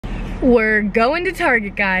We're going to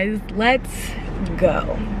Target, guys. Let's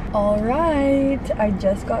go. All right, I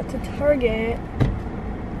just got to Target.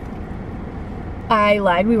 I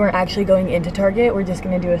lied, we weren't actually going into Target. We're just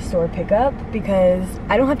gonna do a store pickup because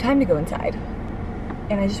I don't have time to go inside.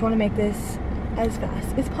 And I just wanna make this as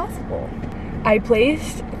fast as possible. I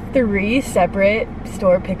placed 3 separate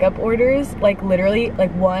store pickup orders, like literally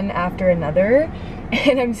like one after another.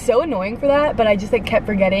 And I'm so annoying for that, but I just like kept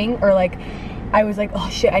forgetting, or like, I was like, oh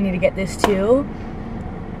shit, I need to get this too.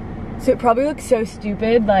 So it probably looks so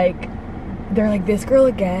stupid, like, they're like, this girl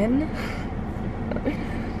again?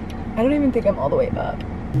 I don't even think I'm all the way up.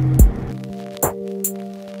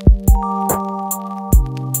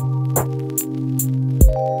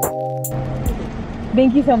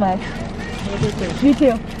 Thank you so much. You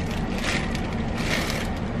too.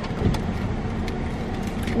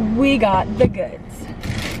 We got the goods.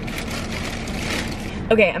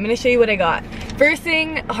 Okay, I'm gonna show you what I got. First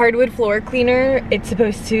thing, hardwood floor cleaner. It's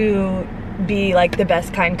supposed to be like the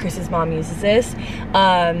best kind. Chris's mom uses this.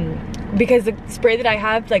 Because the spray that I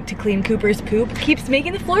have, like to clean Cooper's poop, keeps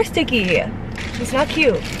making the floor sticky. It's not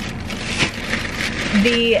cute.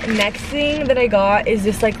 The next thing that I got is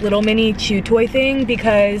this like little mini chew toy thing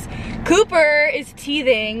because Cooper is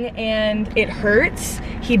teething and it hurts.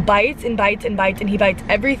 He bites and bites and bites and he bites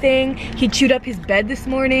everything. He chewed up his bed this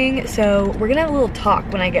morning. So we're gonna have a little talk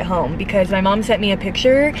when I get home because my mom sent me a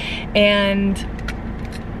picture and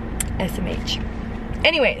SMH.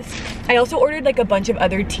 Anyways, I also ordered like a bunch of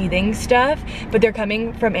other teething stuff, but they're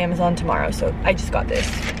coming from Amazon tomorrow, so I just got this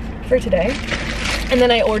for today. And then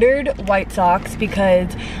I ordered white socks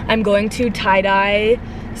because I'm going to tie-dye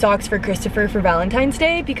socks for Christopher for Valentine's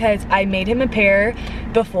Day because I made him a pair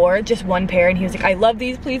before, just one pair, and he was like, I love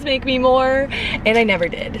these, please make me more, and I never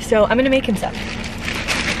did. So I'm gonna make him some.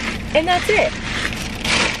 And that's it.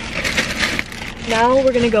 Now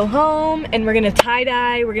we're gonna go home and we're gonna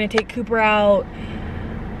tie-dye, we're gonna take Cooper out.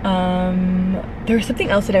 There was something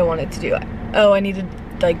else that I wanted to do. Oh, I need to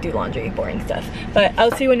like do laundry, boring stuff. But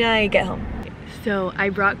I'll see when I get home. So I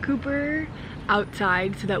brought Cooper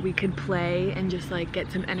outside so that we could play and just like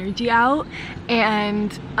get some energy out.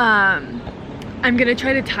 And I'm gonna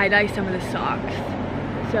try to tie-dye some of the socks.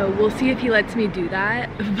 So we'll see if he lets me do that,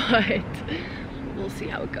 but we'll see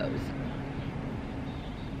how it goes.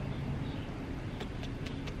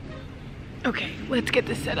 Okay, let's get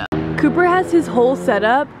this set up. Cooper has his whole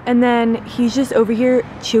setup and then he's just over here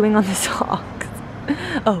chewing on the socks.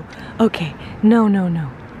 Oh, okay. No, no, no.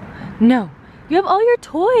 No. You have all your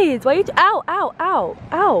toys. Why are you, ow, ow, ow,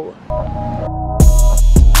 ow.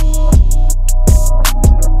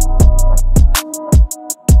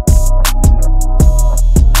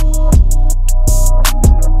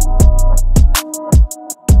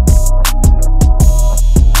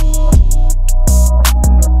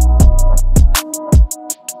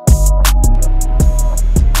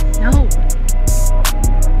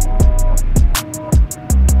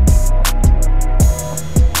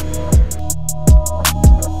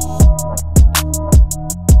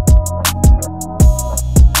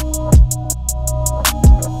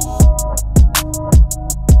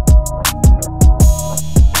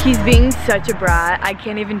 He's being such a brat. I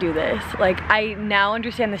can't even do this. Like, I now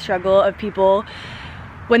understand the struggle of people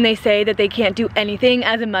when they say that they can't do anything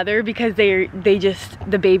as a mother because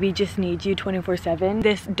the baby just needs you 24/7.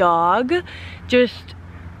 This dog just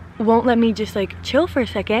won't let me just like chill for a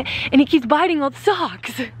second and he keeps biting all the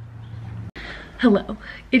socks. Hello,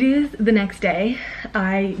 it is the next day.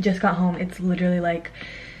 I just got home. It's literally like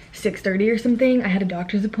 6:30 or something. I had a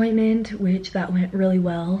doctor's appointment, which that went really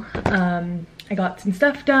well. I got some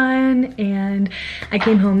stuff done and I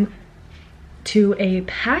came home to a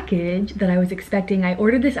package that I was expecting. I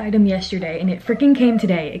ordered this item yesterday and it freaking came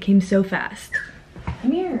today. It came so fast.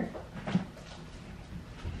 Come here.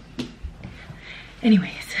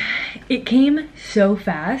 Anyways, it came so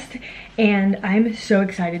fast and I'm so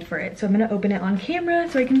excited for it. So I'm gonna open it on camera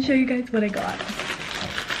so I can show you guys what I got.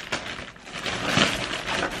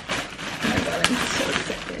 Oh my god, I'm so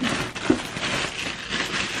excited.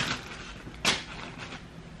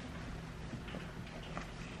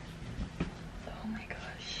 Oh my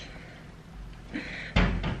gosh.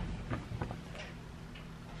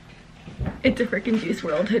 It's a freaking Juice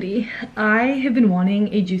WRLD hoodie. I have been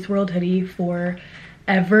wanting a Juice WRLD hoodie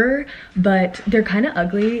forever, but they're kind of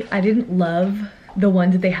ugly. I didn't love the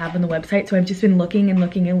ones that they have on the website, so I've just been looking and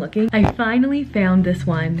looking and looking. I finally found this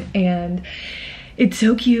one and it's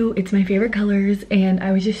so cute. It's my favorite colors and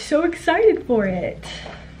I was just so excited for it.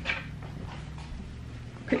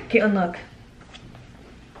 Caitlin, look.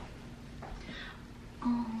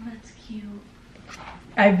 Oh, that's cute.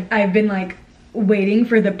 I've been like waiting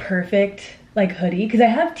for the perfect like hoodie, because I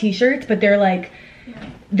have t-shirts, but they're like,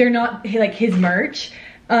 they're not like his merch.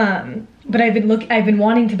 But I've been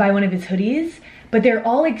wanting to buy one of his hoodies, but they're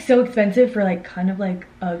all like so expensive for like kind of like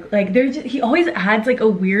they're just, he always adds like a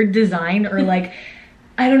weird design or like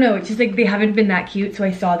I don't know, it's just like they haven't been that cute. So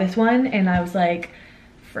I saw this one and I was like,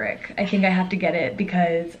 frick, I think I have to get it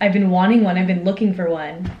because I've been wanting one, I've been looking for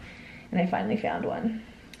one, and I finally found one.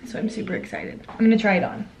 So I'm super excited. I'm gonna try it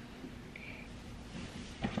on.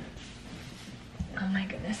 Oh my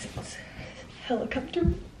goodness, it's hella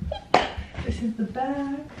comfortable. This is the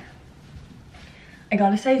back. I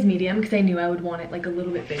got a size medium because I knew I would want it like a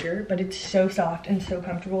little bit bigger, but it's so soft and so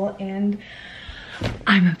comfortable and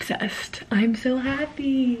I'm obsessed. I'm so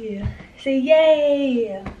happy. Say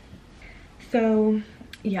yay. So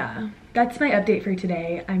yeah, that's my update for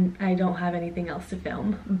today. I don't have anything else to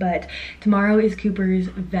film, but tomorrow is Cooper's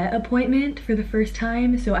vet appointment for the first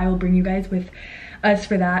time, so I will bring you guys with us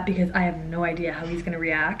for that because I have no idea how he's gonna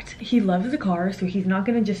react. He loves the car, so he's not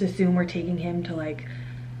gonna just assume we're taking him to like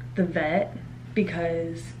the vet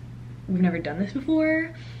because we've never done this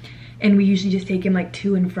before, and we usually just take him like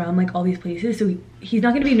to and from like all these places, so he's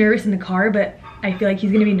not gonna be nervous in the car, but I feel like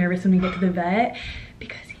he's gonna be nervous when we get to the vet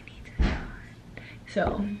because he needs a shot.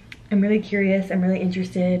 So I'm really curious, I'm really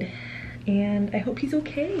interested, and I hope he's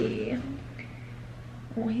okay.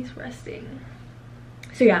 Oh, he's resting.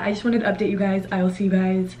 So yeah, I just wanted to update you guys. I will see you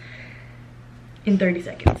guys in 30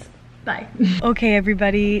 seconds. Bye. Okay,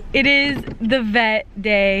 everybody, it is the vet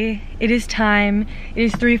day. It is time. It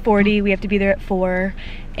is 3:40. We have to be there at 4,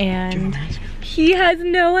 and he has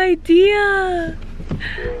no idea.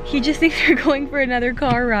 He just thinks we're going for another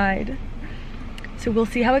car ride. So we'll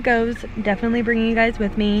see how it goes. Definitely bringing you guys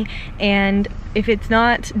with me, and if it's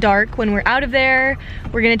not dark when we're out of there,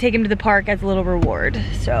 we're gonna take him to the park as a little reward.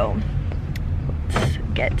 So let's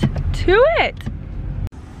get to it.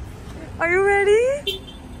 Are you ready?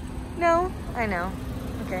 No? I know.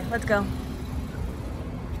 Okay, let's go.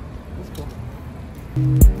 Let's go.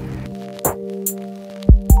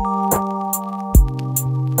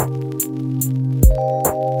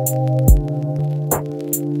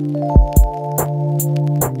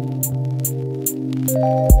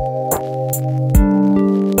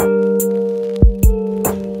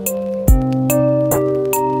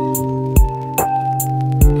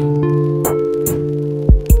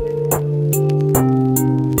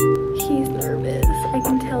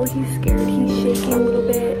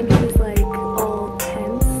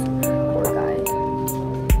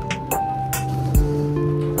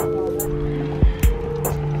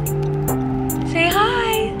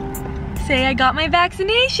 Say I got my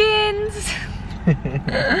vaccinations.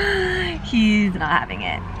 He's not having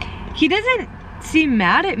it. He doesn't seem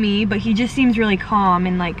mad at me, but he just seems really calm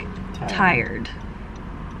and like tired.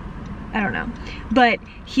 I don't know. But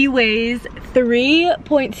he weighs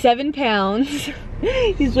 3.7 pounds.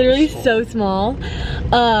 He's literally so small.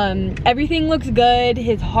 Everything looks good.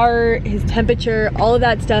 His heart, his temperature, all of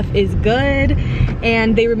that stuff is good.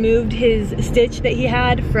 And they removed his stitch that he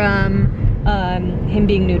had from him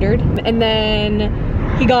being neutered. And then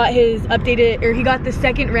he got his updated, or he got the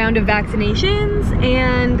second round of vaccinations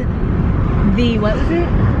and the, what was it?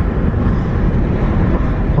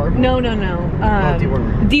 No.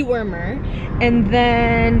 Dewormer. Dewormer. And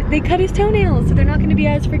then they cut his toenails, so they're not gonna be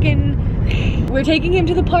as freaking... We're taking him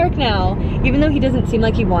to the park now. Even though he doesn't seem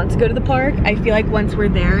like he wants to go to the park, I feel like once we're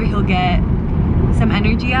there, he'll get some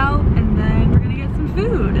energy out, and then we're gonna get some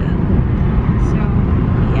food. So,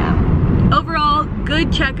 yeah. Overall,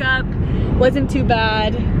 good checkup. Wasn't too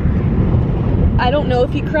bad. I don't know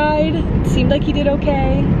if he cried. It seemed like he did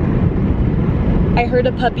okay. I heard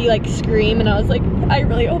a puppy like scream, and I was like, I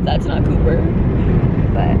really hope that's not Cooper.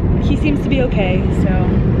 But he seems to be okay, so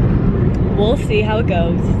we'll see how it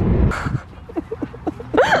goes.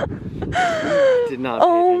 Did not.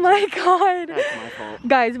 Oh my god. That's my fault.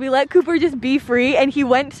 Guys, we let Cooper just be free and he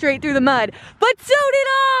went straight through the mud. But so did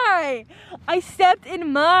I! I stepped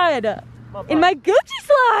in mud. In my Gucci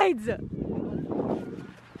slides.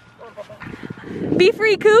 Be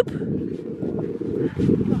free, Coop.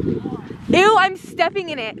 Ew, I'm stepping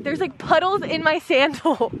in it. There's like puddles in my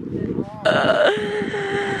sandal. You'll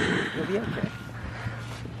be okay.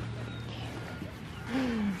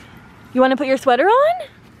 You want to put your sweater on?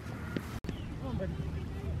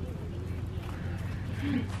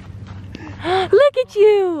 Look at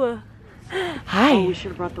you. Hi. Oh, we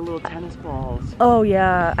should have brought the little tennis balls. Oh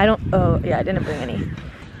yeah, I didn't bring any.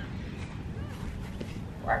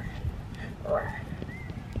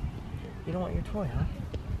 You don't want your toy, huh?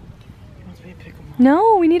 He wants me to pick them up.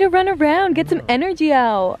 No, we need to run around, get some energy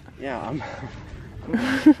out. Yeah, I'm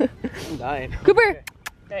I'm dying. Cooper!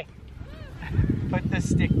 Hey, put the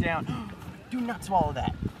stick down. Do not swallow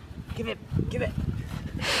that. Give it.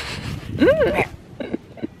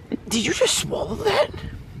 Did you just swallow that?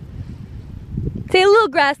 Say a little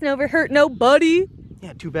grass never hurt nobody.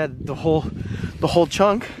 Yeah, too bad the whole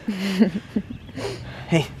chunk.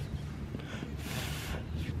 Hey.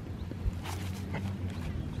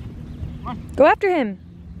 Go after him.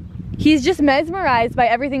 He's just mesmerized by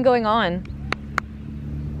everything going on.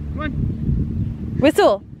 Come on.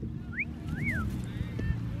 Whistle.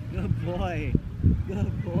 Good boy.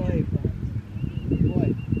 Good boy. Good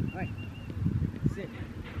boy. All right. Sit.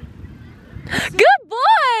 Good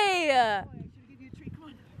boy! I should give you a treat. Come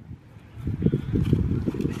on.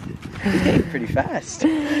 Hey, pretty fast.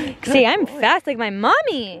 See, I'm fast like my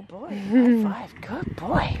mommy. Good boy. High five. Good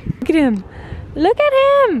boy. Look at him. Look at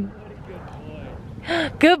him.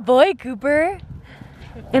 Good boy, Cooper.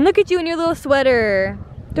 And look at you in your little sweater.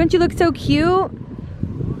 Don't you look so cute?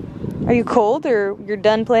 Are you cold or you're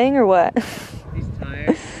done playing or what? He's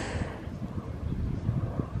tired.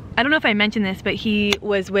 I don't know if I mentioned this, but he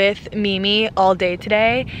was with Mimi all day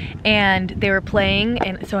today and they were playing,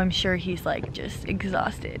 and so I'm sure he's like just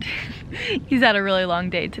exhausted. He's had a really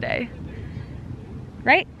long day today.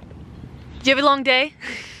 Right? Did you have a long day?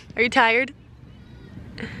 Are you tired?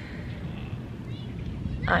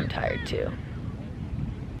 I'm tired too.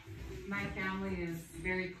 My family is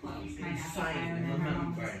very close. My nephew and then my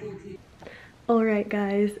mom's a school teacher. Alright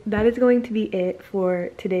guys, that is going to be it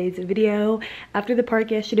for today's video. After the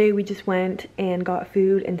park yesterday, we just went and got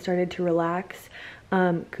food and started to relax.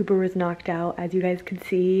 Cooper was knocked out, as you guys could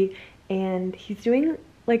see, and he's doing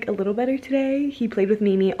like a little better today. He played with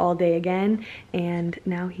Mimi all day again, and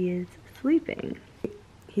now he is sleeping.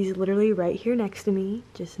 He's literally right here next to me,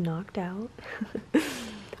 just knocked out.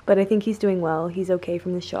 But I think he's doing well. He's okay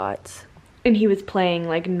from the shots. And he was playing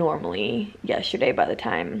like normally yesterday by the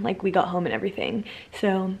time like we got home and everything.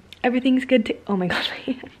 So everything's good to— oh my god,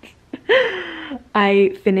 my hands.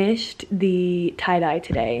 I finished the tie-dye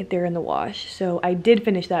today. They're in the wash. So I did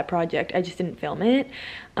finish that project. I just didn't film it.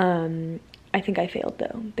 I think I failed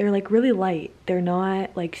though. They're like really light. They're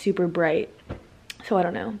not like super bright. So I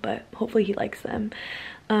don't know, but hopefully he likes them.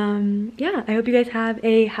 Yeah, I hope you guys have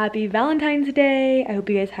a happy Valentine's Day. I hope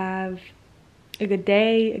you guys have a good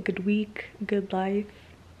day, a good week, a good life.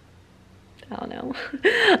 I don't know.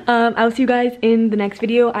 I'll see you guys in the next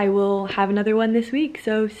video. I will have another one this week,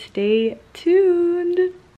 so stay tuned.